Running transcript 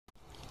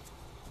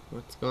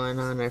What's going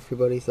on,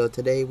 everybody? So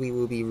today we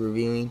will be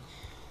reviewing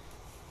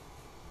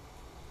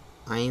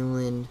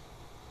Island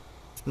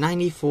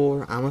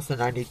 94. I almost said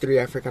 93.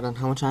 I forgot on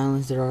how much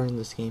islands there are in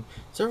this game.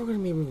 So we're going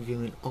to be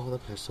reviewing all the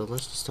pets. So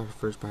let's just start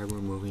first by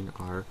removing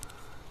our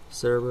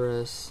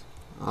Cerberus.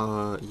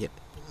 Yeah,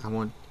 I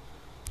want...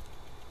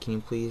 Can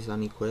you please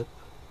unequip?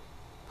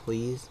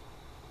 Please?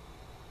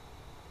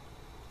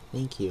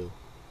 Thank you.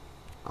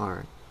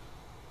 Alright.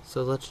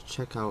 So let's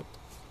check out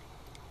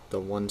the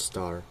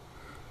 1-star.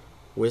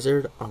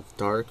 Wizard of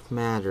Dark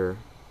Matter,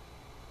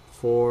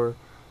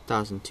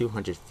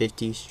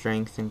 4,250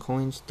 strength and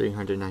coins,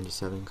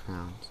 397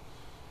 crowns.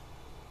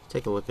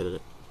 Take a look at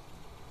it.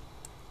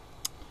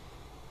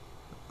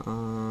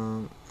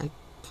 Ooh.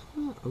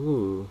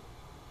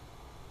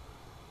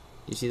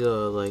 You see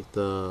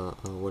the,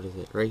 what is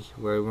it? Right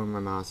where my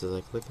mouse is,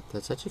 look at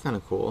that's actually kind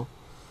of cool.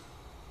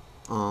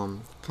 Kind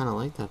of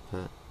like that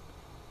pet.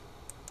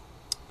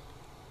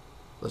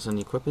 Let's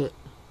unequip it.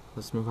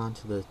 Let's move on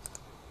to the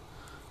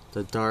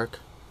Dark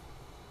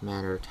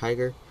Matter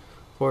Tiger,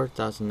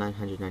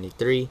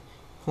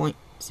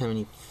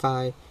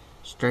 4,993.75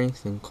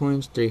 strength and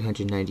coins,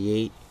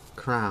 398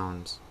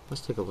 crowns. Let's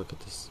take a look at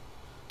this.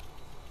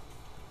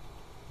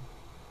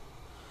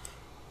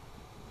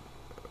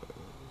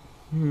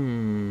 I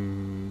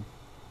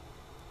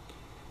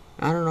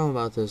don't know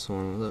about this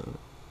one.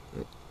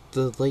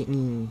 The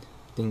lightning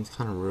things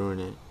kind of ruin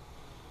it.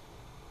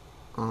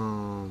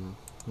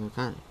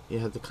 You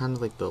have the kind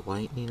of the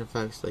lightning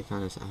effects. They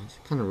kind of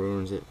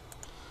ruins it.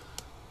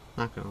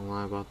 Not gonna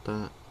lie about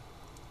that.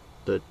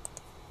 The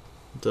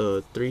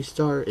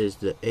 3-star is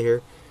the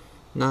Air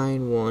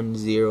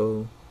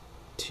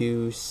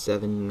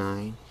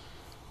 910279.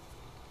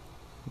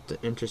 The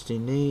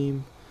interesting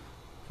name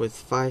with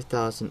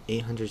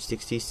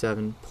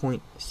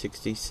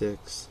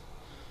 5,867.66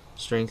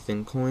 strength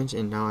and coins.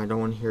 And now I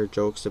don't want to hear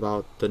jokes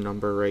about the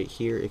number right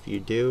here. If you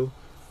do,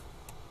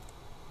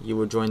 you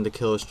will join the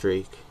kill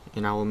streak,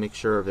 and I will make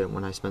sure of it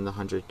when I spend the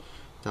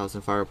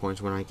 100,000 fire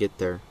points when I get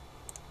there.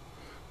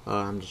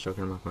 I'm just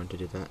joking, I'm not going to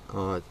do that.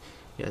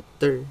 Yeah,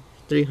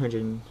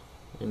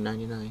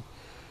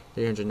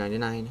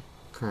 399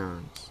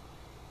 crowns.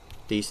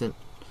 Decent.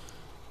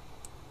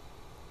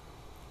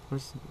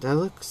 That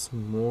looks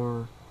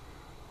more...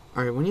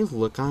 Alright, when you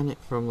look on it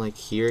from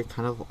here, it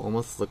kind of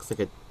almost looks like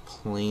a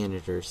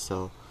planet or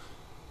so.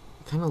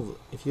 Kind of,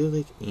 if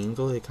you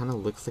angle it, it kind of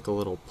looks like a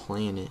little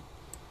planet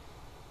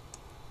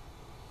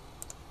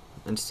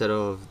instead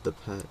of the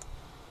pet.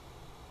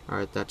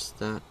 Alright, that's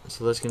that.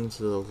 So let's get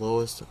into the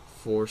lowest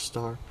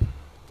 4-star.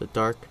 The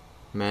Dark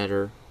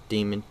Matter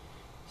Demon,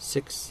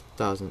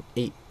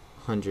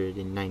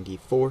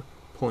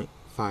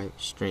 6,894.5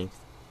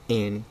 strength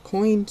and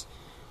coins,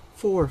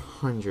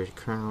 400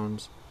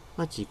 crowns.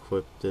 Let's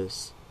equip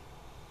this.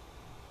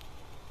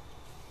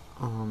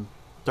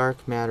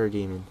 Dark Matter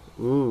Demon.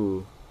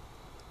 Ooh.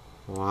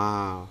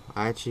 Wow.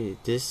 Actually,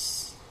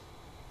 this...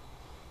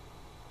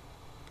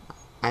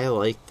 I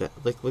like that.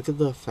 Look at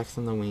the effects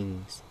on the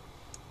wings.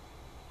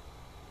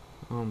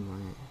 Oh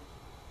my.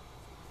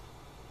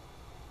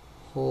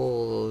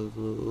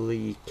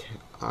 Holy cow.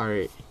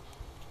 Alright.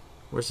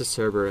 Where's the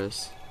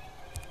Cerberus?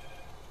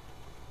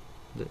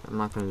 I'm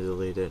not gonna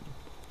delete it.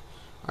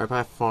 Alright,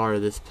 by far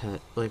this pet,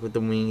 with the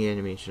wing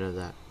animation of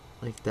that.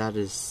 That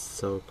is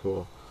so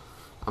cool.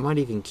 I might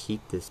even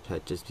keep this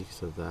pet just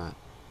because of that.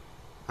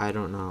 I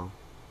don't know.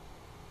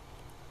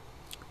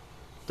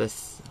 The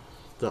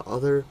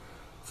other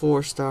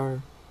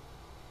 4-star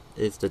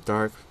is the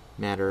Dark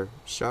Matter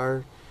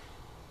Shard,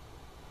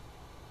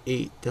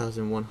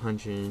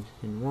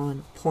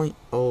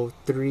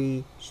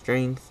 8,101.03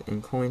 strength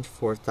and coins,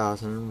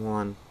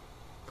 4,001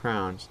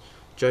 crowns.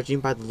 Judging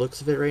by the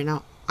looks of it right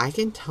now, I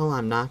can tell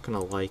I'm not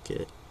gonna like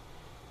it.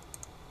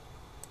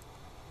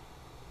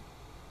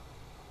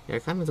 Yeah, I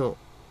kind of don't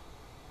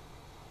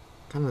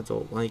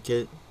like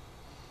it.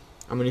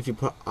 I mean, if you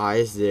put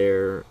eyes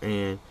there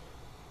and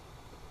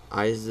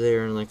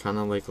kind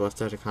of left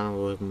side, it kind of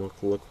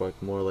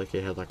look more like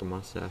it had a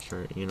mustache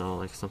or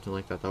something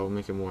like that. That would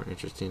make it more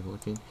interesting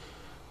looking.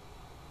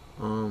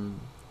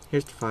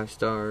 Here's the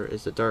 5-star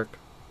is the Dark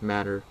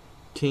Matter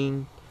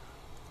King,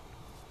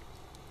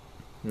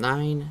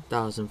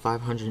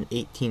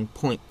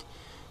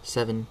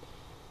 9,518.7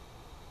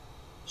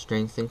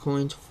 strength and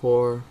coins,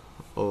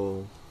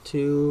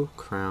 402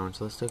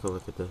 crowns. Let's take a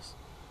look at this.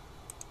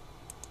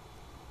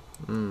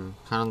 Kind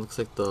of looks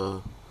like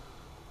the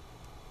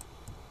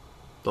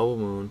double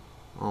moon,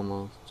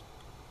 almost.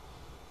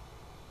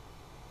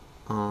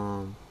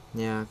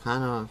 Yeah,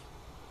 kind of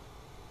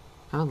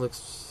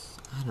looks,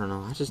 I don't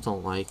know, I just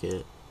don't like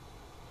it.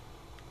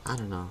 I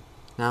don't know.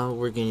 Now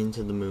we're getting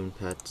into the moon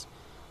pets.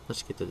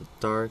 Let's get to the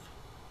Dark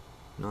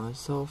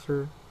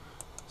Non-Sulfur.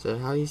 Is that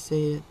how you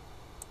say it?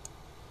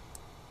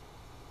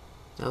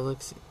 That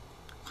looks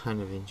kind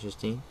of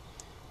interesting.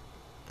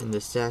 And the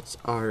stats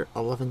are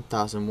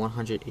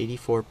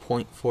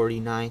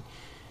 11,184.49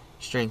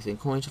 strength and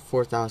coins,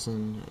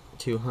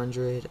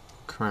 4,200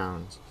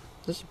 crowns.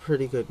 this is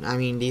pretty good. I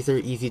mean, these are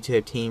easy to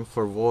obtain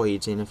for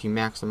voids, and if you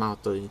max them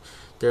out,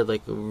 they're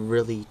like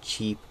really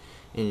cheap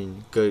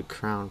and good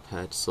crown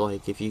pets.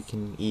 Like, if you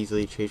can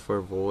easily trade for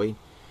a void,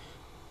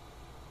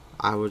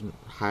 I would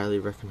highly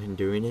recommend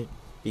doing it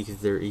because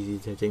they're easy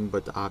to obtain.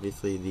 But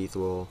obviously, these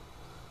will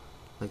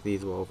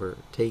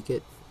overtake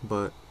it.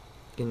 But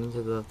getting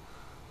to the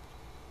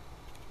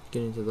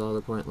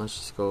other point, let's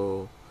just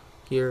go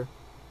here.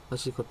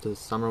 Let's just go up to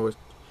Summer Witch.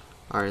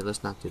 Alright,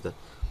 let's not do that.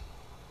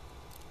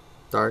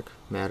 Dark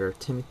Matter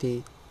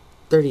Timothy,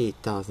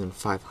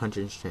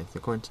 38,500 strength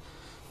and coins,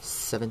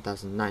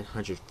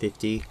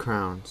 7,950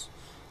 crowns.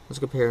 Let's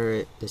compare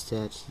it, the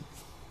stats.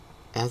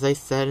 As I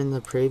said in the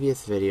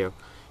previous video,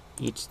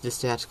 the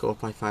stats go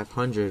up by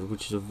 500,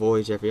 which is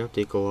voids every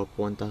update go up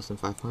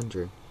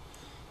 1,500.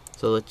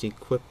 So let's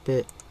equip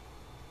it.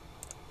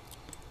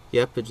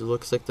 Yep, it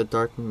looks like the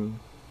dark,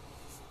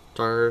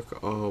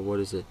 what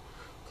is it?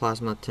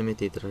 Plasma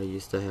Timothy that I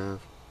used to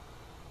have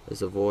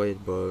is a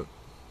void, but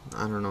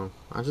I don't know.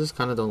 I just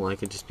kind of don't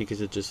like it just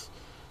because it just...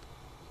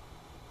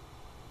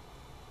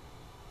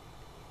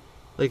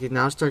 Like,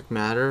 now it's Dark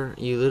Matter,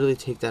 you literally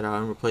take that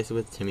out and replace it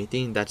with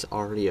Timothy, and that's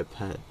already a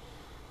pet.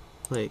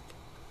 Like,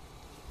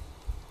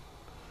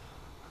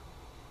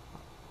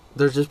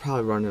 they're just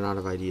probably running out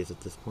of ideas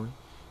at this point.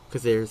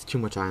 Because there's too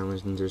much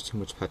islands and there's too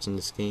much pets in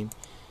this game.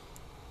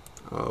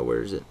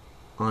 Where is it?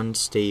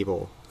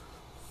 Unstable.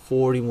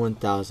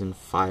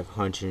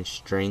 41,500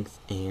 strength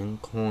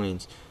and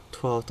coins.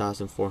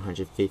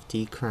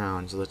 12,450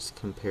 crowns. Let's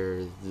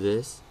compare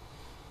this.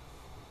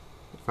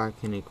 If I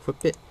can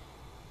equip it.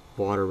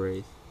 Water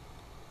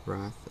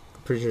Wrath.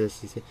 Pretty sure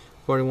this is it.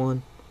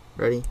 41.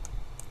 Ready?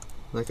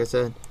 Like I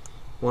said,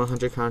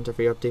 100 crowns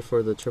every update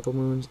for the triple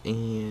moons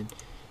and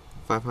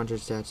 500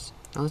 stats.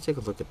 Now let's take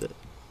a look at this.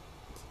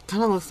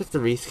 Kind of looks like the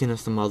reskin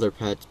of some other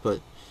pets, but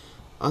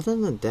other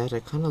than that, I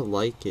kind of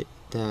like it.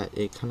 That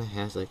it kind of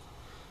has like,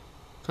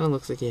 kind of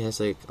looks like it has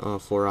like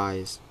 4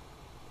 eyes.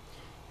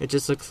 It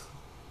just looks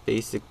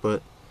basic,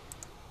 but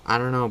I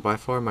don't know. By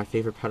far, my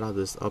favorite pet out of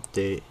this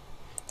update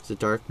is the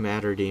Dark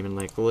Matter Demon.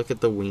 Like, look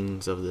at the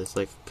wings of this.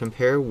 Like,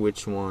 compare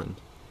which one.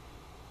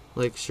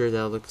 Like, sure,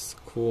 that looks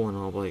cool and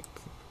all, but like,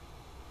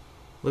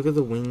 look at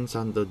the wings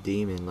on the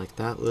demon. Like,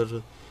 that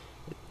little.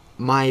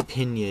 My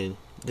opinion.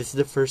 This is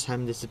the first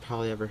time this has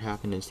probably ever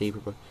happened in Saber,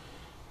 but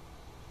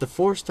the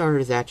 4-star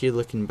is actually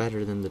looking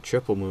better than the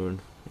triple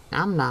moon.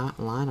 I'm not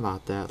lying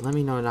about that. Let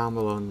me know down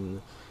below in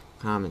the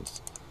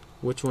comments.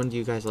 Which one do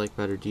you guys like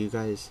better? Do you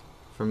guys,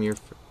 from your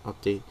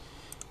update?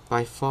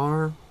 By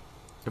far,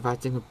 if I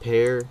have to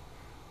compare,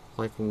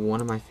 like,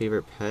 one of my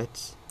favorite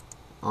pets,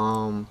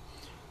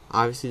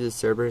 obviously the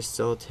Cerberus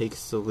still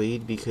takes the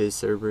lead because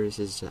Cerberus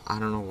is just, I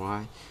don't know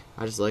why.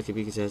 I just like it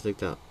because it has, like,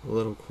 that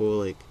little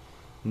cool, like,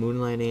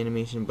 moonlight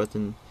animation, but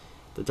then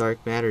the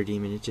Dark Matter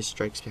Demon, it just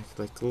strikes back.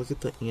 Like, look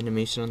at the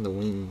animation on the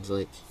wings.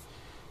 Like,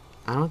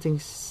 I don't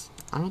think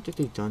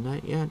they've done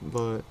that yet,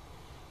 but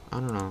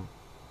I don't know.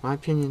 My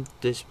opinion,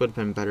 this would have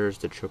been better as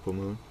the triple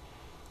moon.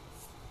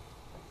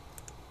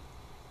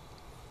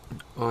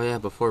 Oh yeah,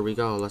 before we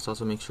go, let's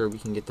also make sure we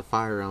can get the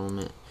fire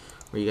element,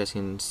 where you guys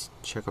can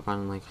check up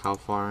on like how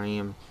far I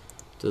am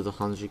to the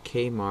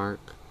 100k mark.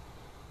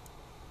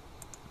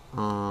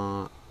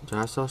 Do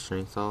I sell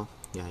strength off?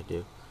 Yeah, I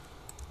do.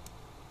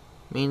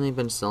 Mainly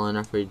been selling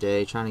every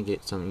day, trying to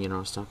get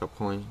some, stock up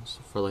coins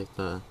for like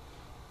the,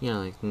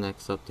 like the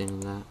next update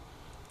and that.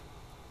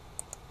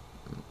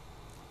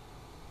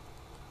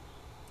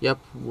 Yep,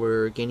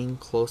 we're getting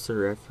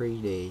closer every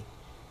day.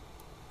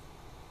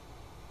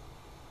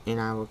 And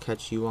I will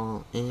catch you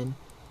all in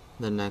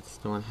the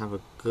next one. Have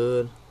a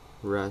good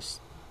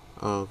rest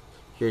of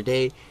your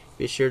day.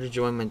 Be sure to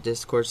join my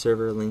Discord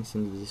server, links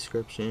in the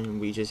description.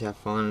 We just have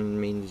fun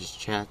and mainly just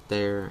chat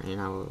there, and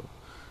I will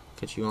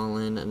catch you all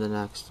in the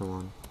next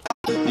one.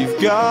 You've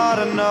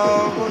gotta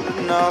know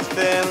that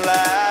nothing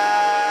lasts.